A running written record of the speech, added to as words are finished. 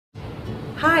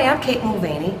Hi, I'm Kate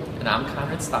Mulvaney, And I'm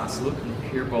Conrad Stosluk, and we're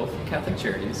here both at Catholic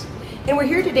Charities. and we're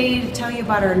here today to tell you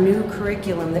about our new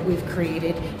curriculum that we've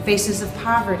created, Faces of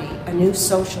Poverty, a new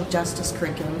social justice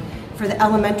curriculum for the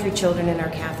elementary children in our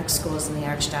Catholic schools in the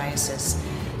Archdiocese.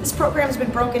 This program has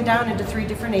been broken down into 3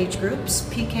 different age groups,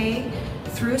 PK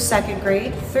through 2nd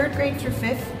grade, 3rd grade through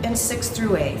 5th, and 6th through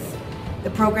 8th. The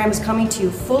program is coming to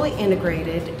you fully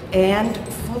integrated and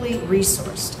fully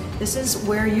resourced. This is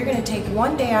where you're going to take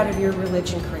one day out of your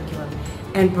religion curriculum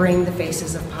and bring the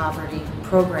Faces of Poverty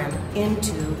program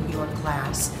into your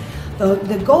class.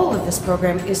 The goal of this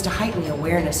program is to heighten the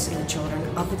awareness in the children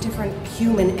of the different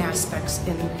human aspects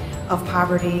of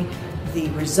poverty, the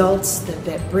results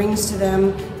that brings to them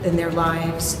in their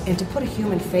lives, and to put a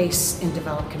human face and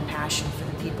develop compassion for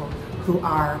the people who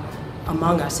are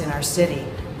among us in our city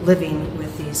living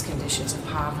with these conditions of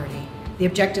poverty. The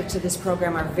objectives of this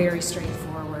program are very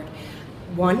straightforward.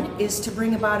 One is to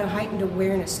bring about a heightened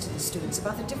awareness to the students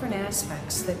about the different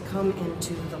aspects that come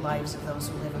into the lives of those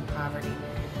who live in poverty.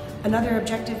 Another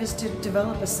objective is to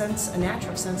develop a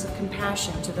natural sense of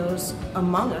compassion to those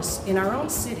among us in our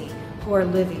own city who are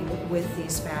living with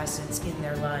these facets in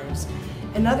their lives.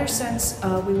 Another sense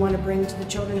we want to bring to the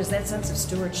children is that sense of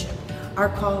stewardship, our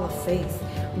call of faith.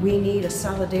 We need a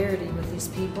solidarity with these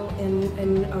people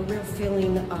and a real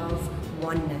feeling of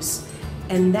oneness.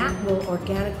 And that will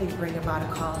organically bring about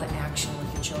a call to action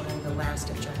with the children, the last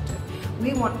objective.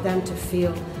 We want them to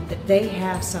feel that they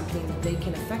have something that they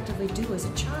can effectively do as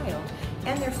a child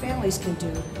and their families can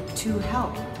do to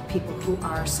help people who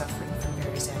are suffering from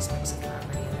various aspects of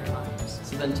poverty in their lives.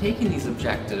 So then taking these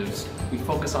objectives, we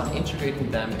focus on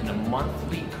integrating them in a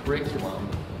monthly curriculum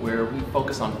where we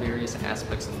focus on various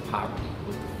aspects of poverty,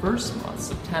 with the first month,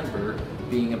 September,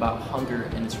 being about hunger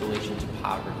and its relation to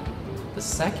poverty. The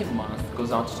second month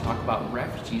goes on to talk about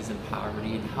refugees in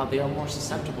poverty and how they are more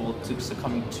susceptible to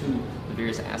succumbing to the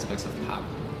various aspects of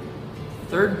poverty.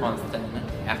 Third month then,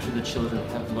 after the children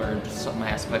have learned some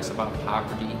aspects about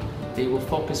poverty, they will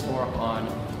focus more on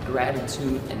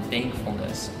gratitude and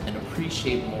thankfulness and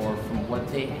appreciate more from what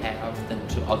they have than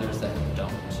to others that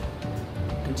don't.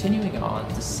 Continuing on,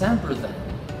 December then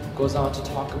goes on to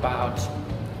talk about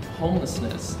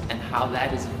homelessness and how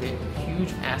that is a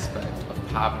huge aspect of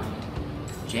poverty.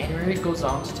 January goes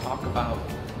on to talk about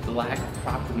the lack of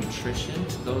proper nutrition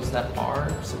to those that are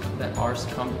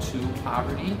succumbed to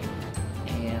poverty.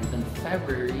 And then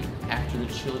February, after the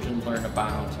children learn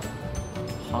about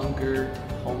hunger,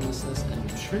 homelessness, and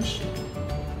nutrition,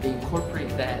 they incorporate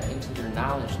that into their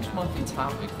knowledge. Each monthly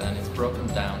topic then is broken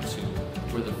down to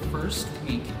where the first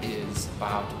week is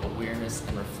about awareness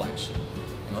and reflection.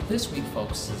 And what this week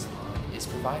focuses on is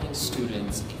providing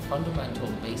students a fundamental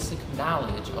basic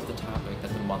knowledge of the topic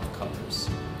that the month covers.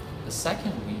 The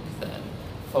second week then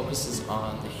focuses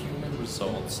on the human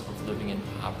results of living in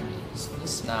poverty. So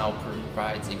this now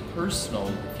provides a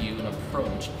personal view and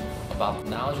approach about the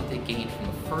knowledge that they gained from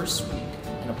the first week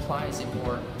and applies a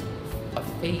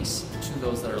face to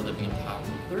those that are living in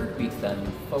poverty. The third week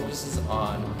then focuses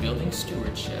on building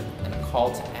stewardship and a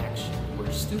call to action,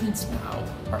 where students now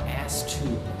are asked to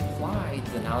apply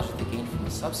the knowledge that they gained from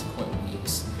the subsequent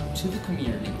weeks to the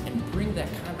community and bring that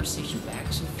conversation back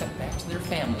to their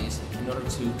families in order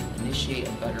to initiate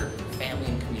a better family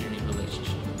and community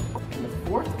relationship. And the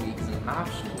fourth week is an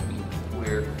optional week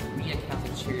where we at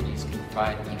Catholic Charities can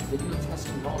provide a video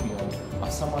testimonial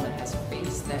of someone that has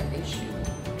faced that issue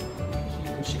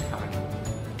here in Chicago.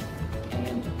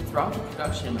 And throughout the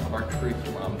production of our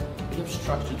curriculum, we have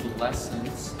structured the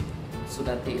lessons so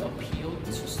that they appeal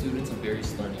to students of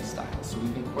various learning styles. So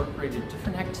we've incorporated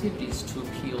different activities to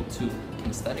appeal to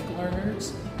kinesthetic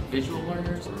learners, visual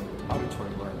learners, or auditory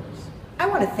learners. I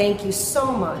want to thank you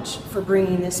so much for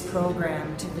bringing this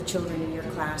program to the children in your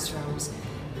classrooms.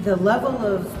 The level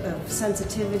of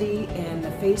sensitivity and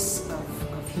the face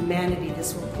of humanity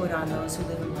this will put on those who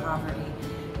live in poverty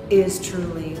is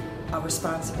truly a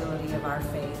responsibility of our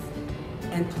faith.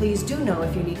 And please do know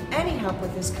if you need any help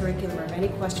with this curriculum or any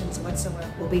questions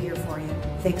whatsoever, we'll be here for you.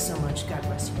 Thanks so much. God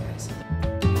bless you guys.